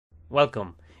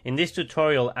welcome. In this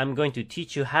tutorial, I'm going to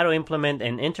teach you how to implement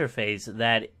an interface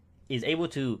that is able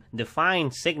to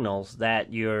define signals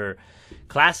that your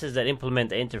classes that implement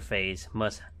the interface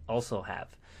must also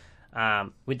have.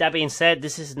 With that being said,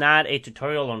 this is not a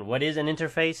tutorial on what is an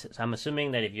interface. So I'm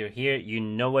assuming that if you're here, you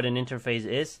know what an interface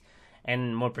is.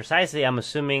 And more precisely, I'm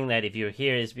assuming that if you're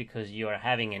here is because you are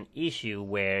having an issue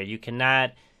where you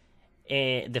cannot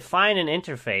define an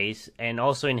interface and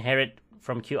also inherit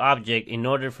from QObject in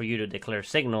order for you to declare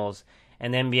signals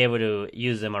and then be able to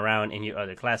use them around in your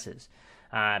other classes.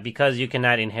 Because you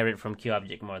cannot inherit from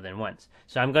QObject more than once.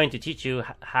 So I'm going to teach you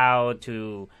how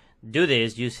to do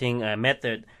this using a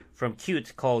method from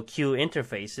Qt called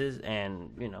QInterfaces, and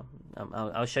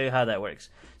I'll show you how that works.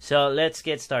 So let's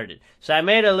get started. So I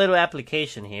made a little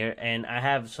application here, and I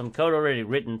have some code already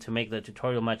written to make the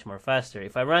tutorial much more faster.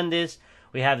 If I run this,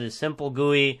 we have this simple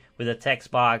GUI with a text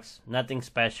box, nothing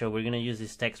special. We're gonna use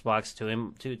this text box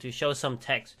to show some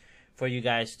text for you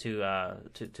guys to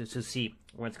see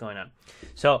what's going on.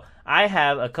 So I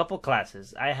have a couple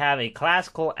classes. I have a class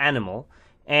called Animal.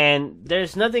 And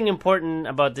there's nothing important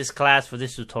about this class for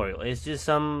this tutorial. It's just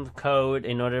some code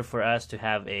in order for us to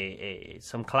have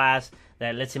some class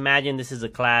that, let's imagine this is a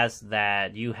class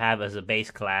that you have as a base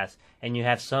class, and you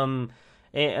have some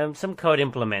code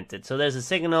implemented. So there's a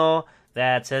signal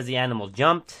that says the animal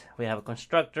jumped. We have a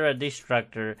constructor, a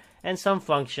destructor, and some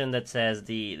function that says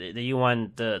that you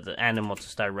want the animal to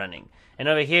start running. And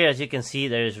over here, as you can see,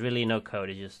 there's really no code.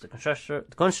 It's just the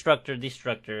constructor,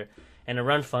 destructor, and a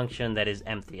run function that is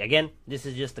empty. Again, this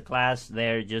is just a class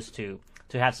there just to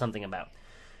have something about.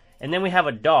 And then we have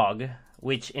a dog,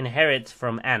 which inherits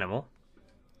from animal.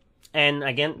 And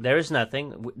again, there is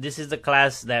nothing. This is the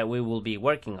class that we will be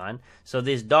working on. So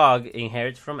this dog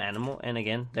inherits from animal. And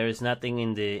again, there is nothing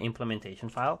in the implementation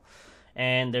file.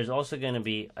 And there's also going to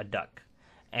be a duck.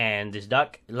 And this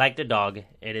duck, like the dog,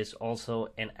 it is also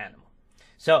an animal.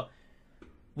 So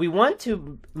we want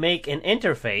to make an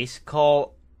interface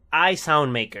called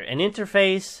iSoundMaker, an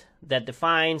interface that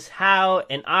defines how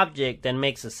an object that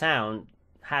makes a sound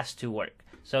has to work.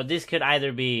 So this could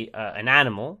either be an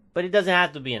animal, but it doesn't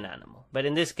have to be an animal. But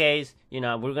in this case,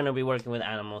 we're going to be working with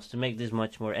animals to make this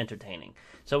much more entertaining.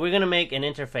 So we're going to make an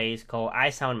interface called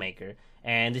iSoundMaker,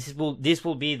 and this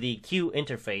will be the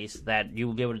QInterface that you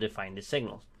will be able to define the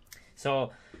signals.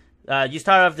 So you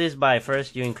start off this by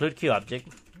first you include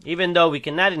QObject. Even though we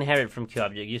cannot inherit from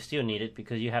QObject, you still need it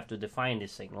because you have to define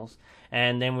these signals.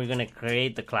 And then we're going to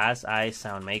create the class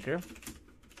iSoundMaker.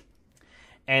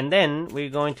 And then we're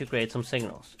going to create some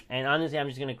signals. And honestly, I'm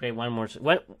just going to create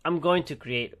I'm going to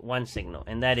create one signal,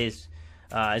 and that is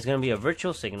it's going to be a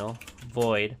virtual signal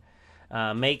void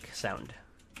make sound,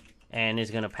 and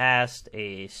it's going to pass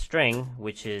a string,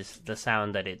 which is the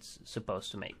sound that it's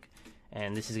supposed to make.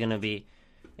 And this is going to be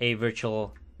a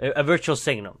virtual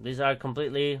signal. These are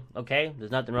completely okay.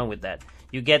 There's nothing wrong with that.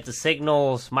 You get the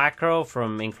signals macro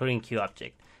from including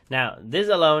QObject. Now, this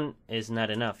alone is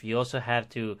not enough. You also have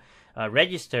to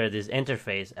register this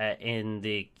interface in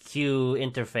the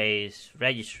QInterface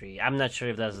registry. I'm not sure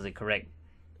if that's the correct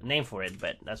name for it,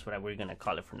 but that's what we're going to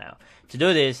call it for now. To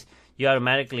do this, you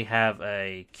automatically have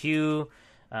a Q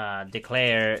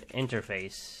declare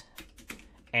interface.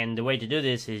 And the way to do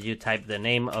this is you type the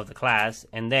name of the class,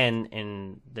 and then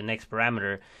in the next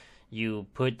parameter, you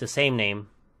put the same name,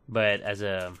 but as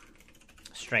a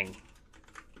string.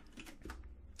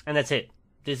 And that's it.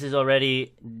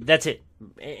 That's it.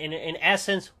 In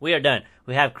essence, we are done.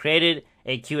 We have created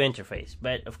a QInterface,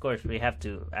 but of course, I have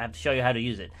to show you how to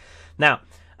use it. Now,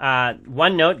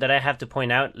 one note that I have to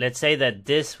point out, let's say that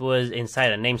this was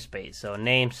inside a namespace. So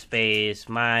namespace,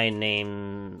 my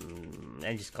name,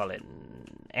 I just call it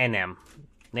NM,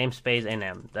 namespace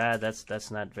NM.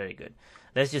 That's not very good.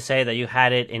 Let's just say that you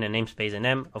had it in a namespace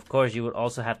NM. Of course, you would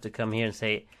also have to come here and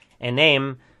say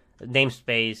NM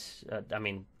namespace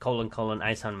colon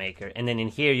iSoundMaker, and then in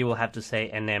here you will have to say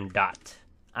NM dot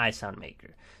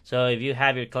iSoundMaker. So if you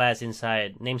have your class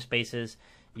inside namespaces,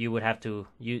 you would have to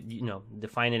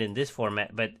define it in this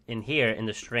format, but in here in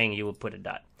the string you will put a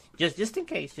dot. Just in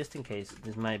case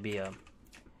this might be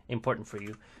important for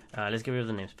you. Let's get rid of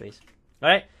the namespace.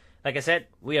 Alright, like I said,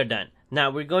 we are done. Now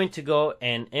we're going to go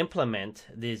and implement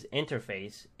this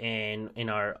interface in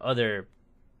our other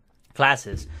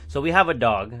classes. So we have a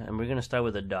dog, and we're going to start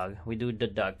with a dog. We do the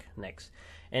duck next.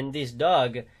 And this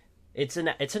dog, it's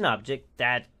an object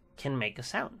that can make a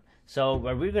sound. So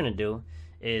what we're going to do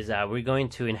is we're going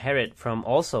to inherit from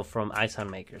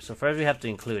iSoundMaker. So first we have to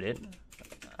include it,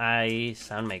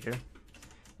 iSoundMaker.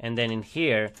 And then in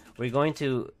here, we're going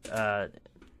to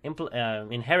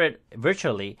inherit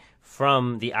virtually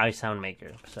from the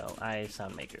iSoundMaker. So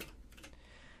iSoundMaker.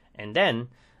 And then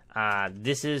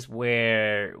this is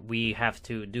where we have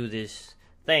to do these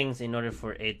things in order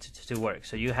for it to work.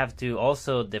 So you have to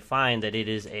also define that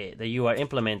that you are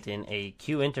implementing a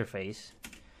Q interface,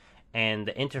 and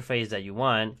the interface that you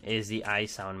want is the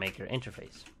iSoundMaker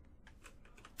interface.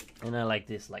 And I like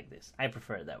this. I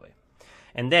prefer it that way.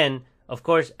 And then, of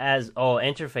course, as all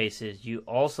interfaces, you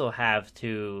also have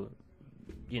to,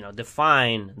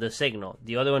 define the signal.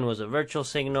 The other one was a virtual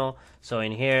signal. So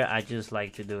in here, I just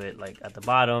like to do it like at the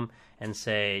bottom and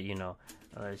say,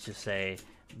 let's just say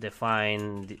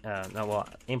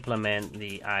implement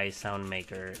the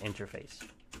iSoundMaker interface.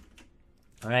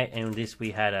 All right, and this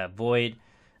we had a void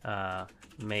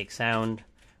make sound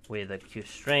with a Q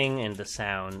string and the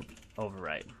sound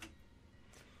override.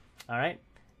 All right,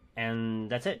 and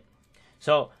that's it.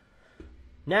 So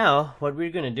now what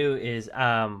we're gonna do is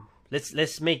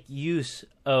let's make use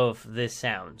of this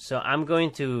sound. So I'm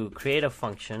going to create a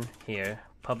function here,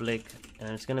 public, and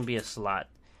it's gonna be a slot,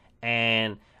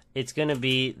 and it's gonna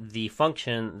be the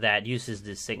function that uses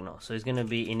this signal. So it's gonna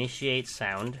be initiate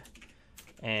sound,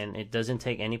 and it doesn't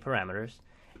take any parameters.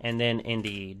 And then in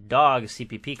the dog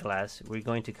CPP class, we're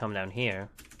going to come down here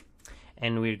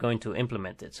and we're going to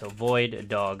implement it. So void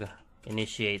dog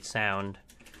initiate sound,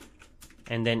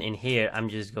 and then in here I'm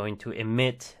just going to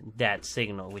emit that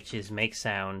signal, which is make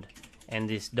sound, and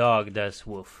this dog does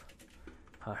woof.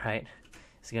 All right,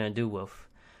 it's gonna do woof.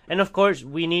 And of course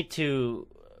we need to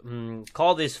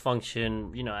call this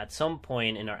function at some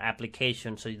point in our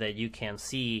application so that you can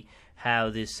see how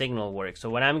this signal works. So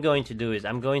what I'm going to do is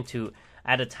I'm going to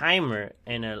add a timer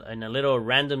and a little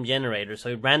random generator, so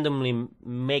it randomly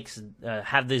makes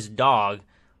have this dog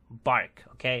bark.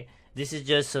 Okay, this is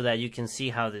just so that you can see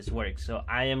how this works. So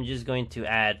I am just going to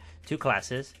add two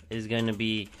classes. It's going to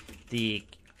be the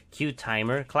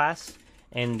QTimer class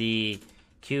and the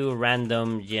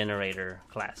QRandomGenerator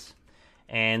class.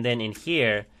 And then in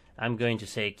here, I'm going to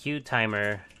say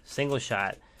QTimer single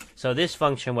shot. So this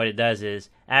function, what it does is,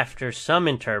 after some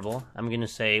interval, I'm going to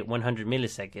say 100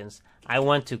 milliseconds, I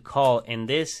want to call in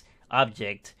this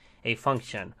object a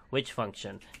function. Which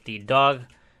function? The dog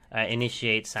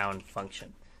initiate sound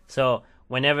function. So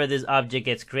whenever this object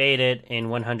gets created in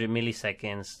 100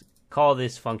 milliseconds, call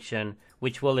this function,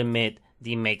 which will emit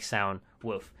the make sound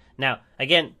woof. Now,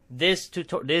 again,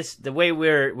 the way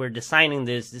we're designing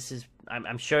this is,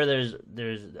 I'm sure there's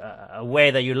a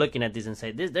way that you're looking at this and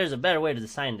say there's a better way to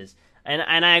design this, and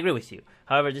I agree with you.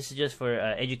 However, this is just for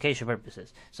education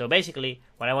purposes. So basically,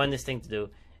 what I want this thing to do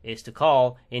is to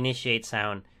call initiate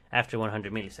sound after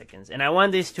 100 milliseconds, and I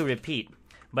want this to repeat,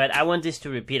 but I want this to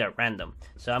repeat at random.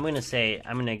 So I'm gonna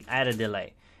add a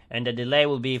delay, and the delay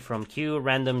will be from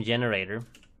QRandomGenerator,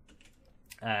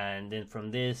 and then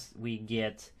from this we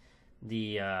get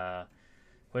the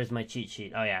where's my cheat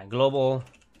sheet? Oh yeah, global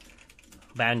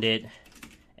bounded,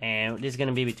 and this is going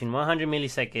to be between 100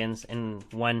 milliseconds and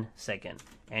 1 second,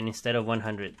 and instead of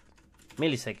 100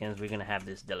 milliseconds we're going to have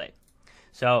this delay.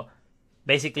 So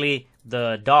basically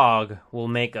the dog will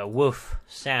make a woof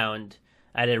sound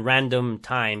at a random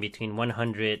time between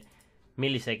 100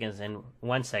 milliseconds and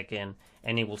 1 second,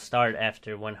 and it will start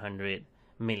after 100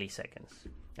 milliseconds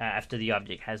after the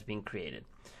object has been created.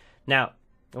 Now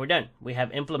we're done. We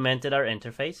have implemented our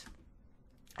interface.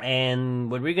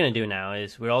 And what we're going to do now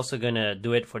is we're also going to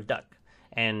do it for duck.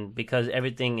 And because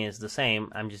everything is the same,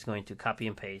 I'm just going to copy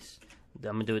and paste.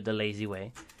 I'm going to do it the lazy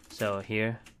way. So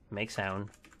here, make sound,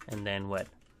 and then what?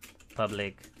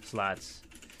 Public slots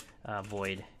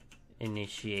void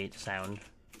initiate sound.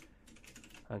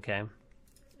 Okay.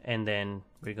 And then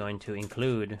we're going to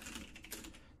include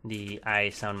the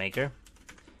iSoundMaker.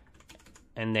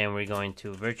 And then we're going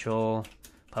to virtual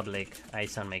public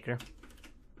iSoundMaker.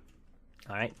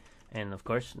 Alright, and of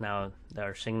course now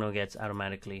our signal gets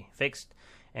automatically fixed.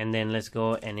 And then let's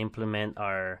go and implement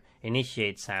our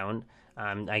initiate sound.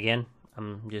 Again,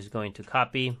 I'm just going to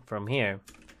copy from here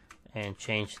and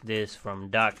change this from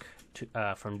dog to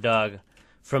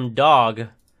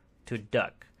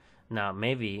duck. Now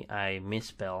maybe I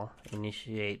misspell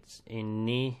initiate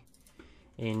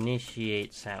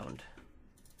sound.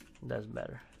 That's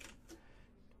better.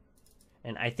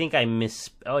 And I think I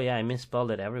misspelled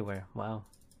it everywhere. Wow.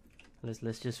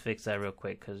 Let's just fix that real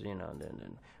quick, because we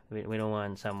don't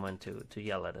want someone to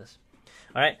yell at us.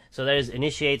 All right. So there's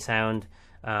initiate sound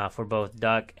for both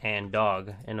duck and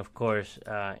dog, and of course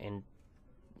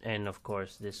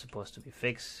this is supposed to be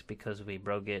fixed because we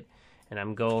broke it. And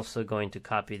I'm also going to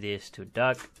copy this to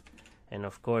duck, and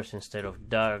of course instead of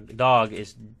dog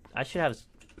is, I should have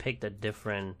picked a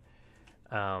different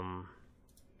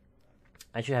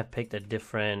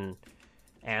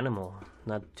animal,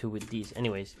 not 2 with these.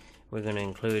 Anyways, we're going to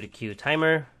include Q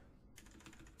timer,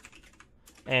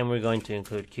 and we're going to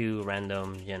include Q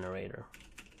random generator.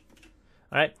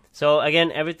 Alright, so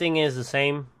again, everything is the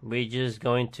same. We're just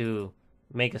going to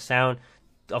make a sound.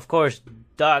 Of course,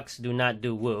 ducks do not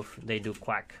do woof, they do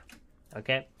quack.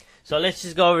 Okay, so let's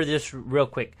just go over this real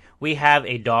quick. We have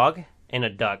a dog and a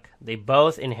duck. They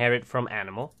both inherit from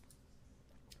animal,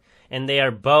 and they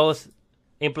are both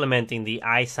implementing the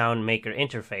iSoundMaker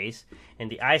interface. And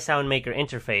the iSoundMaker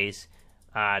interface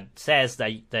says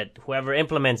that whoever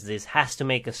implements this has to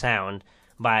make a sound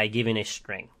by giving a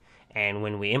string. And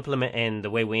when we implement, and the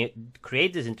way we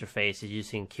create this interface is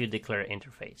using QDeclare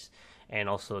interface, and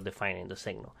also defining the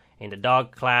signal. In the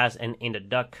dog class and in the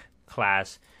duck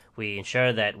class, we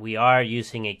ensure that we are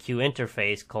using a Q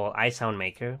interface called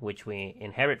iSoundMaker, which we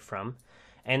inherit from.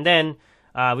 And then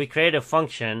we create a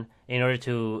function in order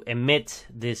to emit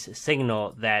this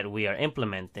signal that we are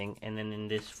implementing. And then in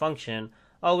this function,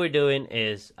 all we're doing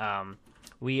is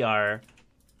we're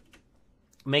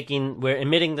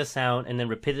emitting the sound, and then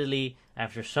repeatedly,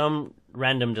 after some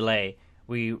random delay,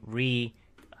 we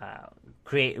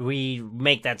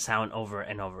make that sound over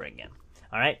and over again.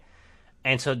 All right,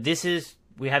 and so this is,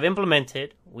 we have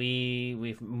implemented,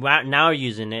 we've now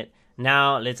using it.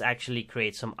 Now let's actually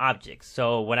create some objects.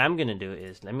 So what I'm gonna do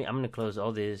is I'm gonna close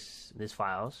all these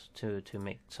files to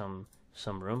make some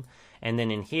room, and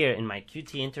then in here in my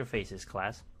Qt interfaces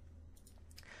class,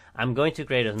 I'm going to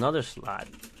create another slot,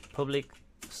 public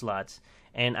slots,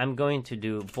 and I'm going to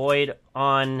do void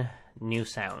on new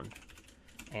sound,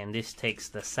 and this takes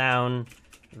the sound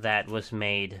that was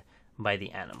made by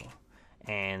the animal.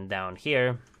 And down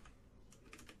here,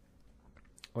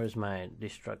 where's my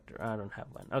destructor? I don't have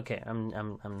one. Okay, I'm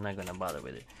not gonna bother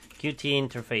with it. Qt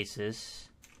interfaces,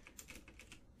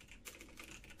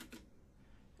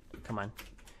 come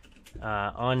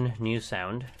on new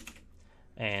sound,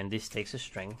 and this takes a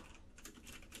string.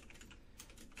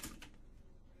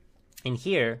 In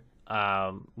here,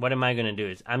 what am I going to do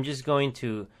is I'm just going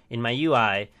to, in my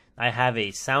UI, I have a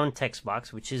sound text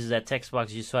box, which is that text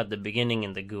box you saw at the beginning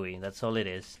in the GUI. That's all it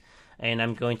is. And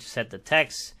I'm going to set the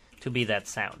text to be that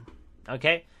sound.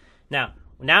 Okay? Now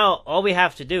all we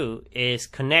have to do is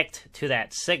connect to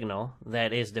that signal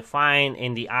that is defined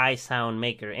in the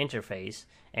iSoundMaker interface.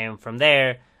 And from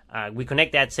there, we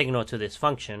connect that signal to this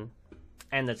function.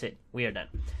 And that's it. We are done.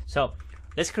 So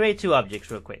let's create 2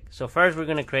 objects real quick. So first we're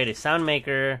going to create a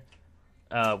SoundMaker.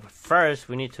 First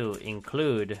we need to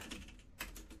include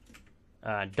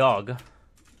dog,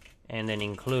 and then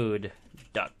include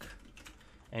duck.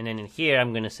 And then in here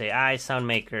I'm going to say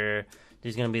iSoundMaker.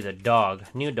 This is going to be the dog,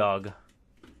 new dog,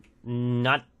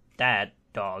 not that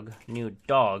dog, new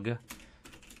dog.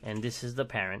 And this is the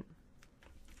parent.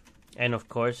 And of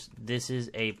course this is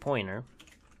a pointer.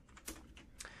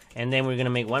 And then we're going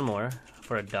to make one more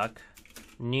for a duck.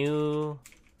 New,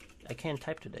 I can't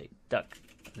type today, duck,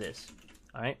 this.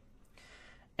 Alright,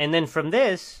 and then from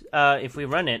this, if we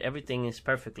run it, everything is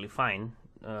perfectly fine.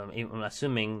 I'm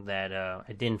assuming that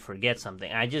I didn't forget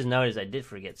something. I just noticed I did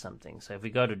forget something. So if we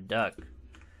go to duck,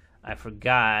 I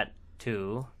forgot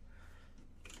to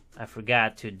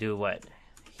do what?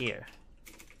 Here,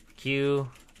 Q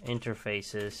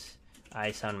interfaces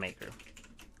iSoundMaker.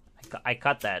 I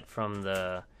cut that from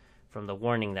the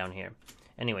warning down here.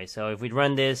 Anyway, so if we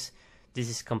run this, this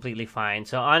is completely fine.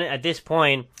 So at this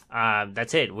point,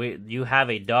 that's it. You have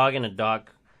a dog and a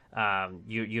duck.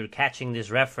 You're catching this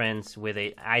reference with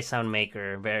a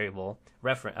iSoundMaker variable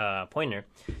pointer.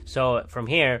 So from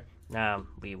here,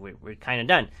 we're kind of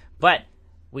done. But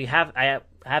I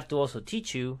have to also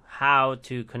teach you how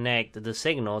to connect the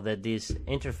signal that this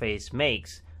interface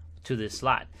makes to this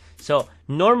slot. So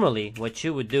normally, what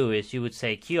you would do is you would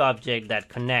say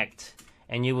QObject.connect,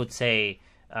 and you would say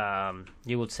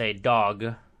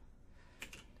dog,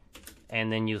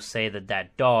 and then you say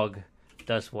that dog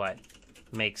does what?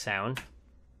 Make sound.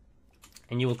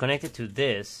 And you will connect it to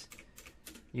this.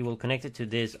 You will connect it to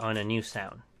this on a new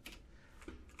sound.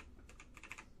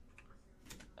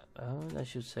 I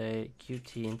should say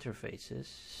Qt interfaces.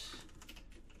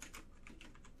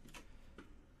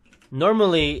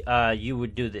 Normally, you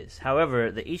would do this.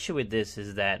 However, the issue with this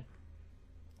is that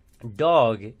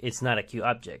dog is not a Q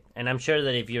object, and I'm sure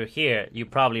that if you're here, you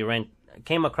probably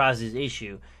came across this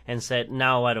issue and said,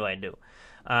 "Now what do I do?"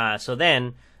 So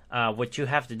then, what you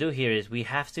have to do here is we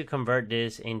have to convert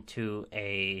this into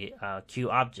a Q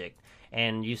object,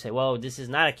 and you say, "Well, this is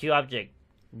not a Q object,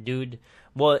 dude."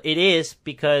 Well, it is,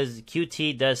 because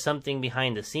Qt does something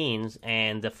behind the scenes,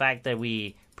 and the fact that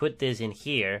we put this in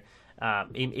here,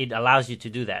 it allows you to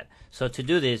do that. So to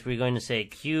do this, we're going to say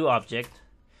QObject,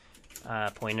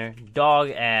 pointer, dog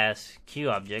as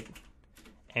QObject,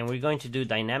 and we're going to do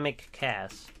dynamic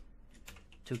cast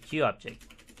to QObject.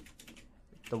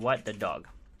 The what? The dog.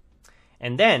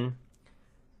 And then,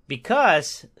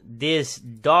 because this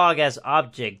dog as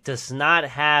object does not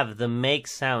have the make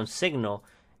sound signal,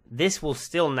 this will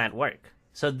still not work.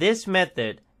 So this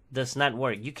method does not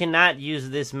work. You cannot use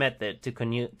this method to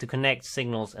connect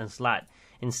signals and slot.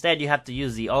 Instead, you have to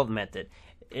use the alt method.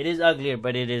 It is uglier,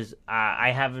 but it is.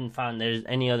 I haven't found there's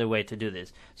any other way to do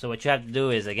this. So what you have to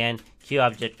do is, again,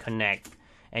 QObject connect,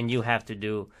 and you have to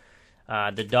do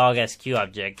the dog as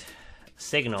QObject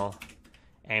signal.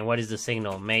 And what is the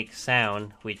signal? Make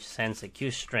sound, which sends a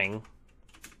Q string.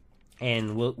 And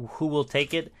who will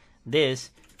take it? This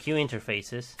Q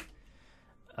interfaces.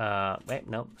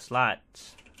 Slot.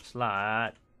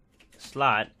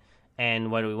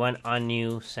 And what do we want? On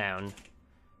new sound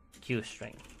Q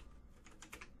string.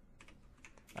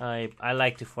 I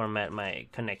like to format my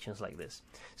connections like this.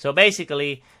 So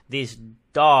basically, this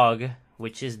dog,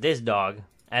 which is this dog,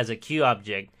 as a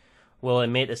QObject, will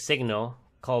emit a signal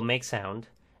called make sound,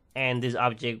 and this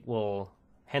object will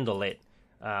handle it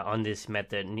on this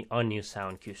method on new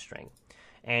sound Q string.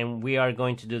 And we are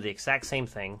going to do the exact same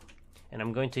thing, and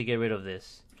I'm going to get rid of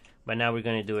this, but now we're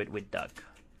going to do it with duck.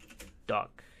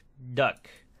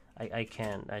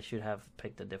 I should have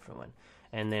picked a different one.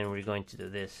 And then we're going to do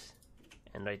this,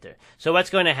 and right there. So what's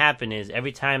going to happen is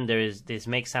every time there is this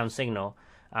make sound signal,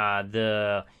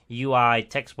 the UI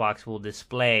text box will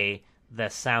display the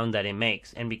sound that it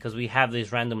makes. And because we have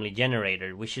this randomly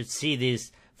generated, we should see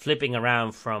this flipping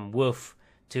around from woof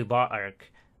to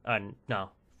bark.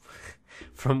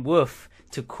 From woof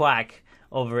to quack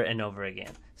over and over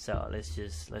again. So let's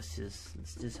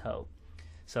just hope.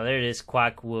 So there it is,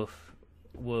 quack, woof,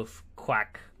 woof,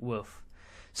 quack, woof.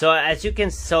 So as you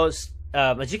can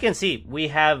see, we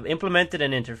have implemented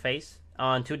an interface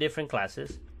on two different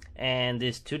classes, and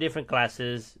these two different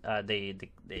classes they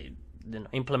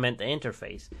implement the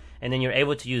interface, and then you're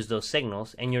able to use those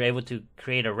signals, and you're able to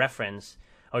create a reference,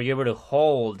 or you're able to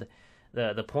hold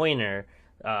the pointer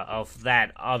of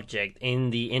that object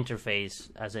in the interface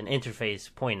as an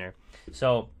interface pointer.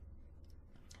 So,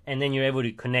 and then you're able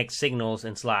to connect signals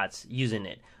and slots using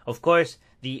it. Of course,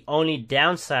 the only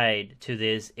downside to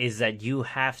this is that you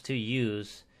have to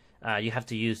use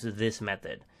this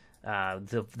method,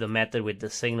 the method with the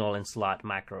signal and slot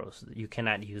macros. You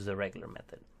cannot use the regular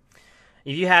method.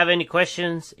 If you have any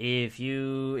questions,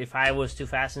 if I was too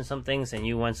fast in some things and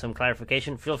you want some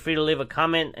clarification, feel free to leave a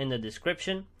comment in the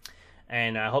description.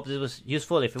 And I hope this was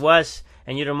useful. If it was,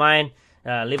 and you don't mind,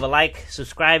 leave a like,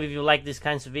 subscribe if you like these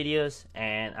kinds of videos,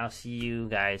 and I'll see you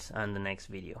guys on the next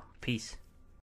video. Peace.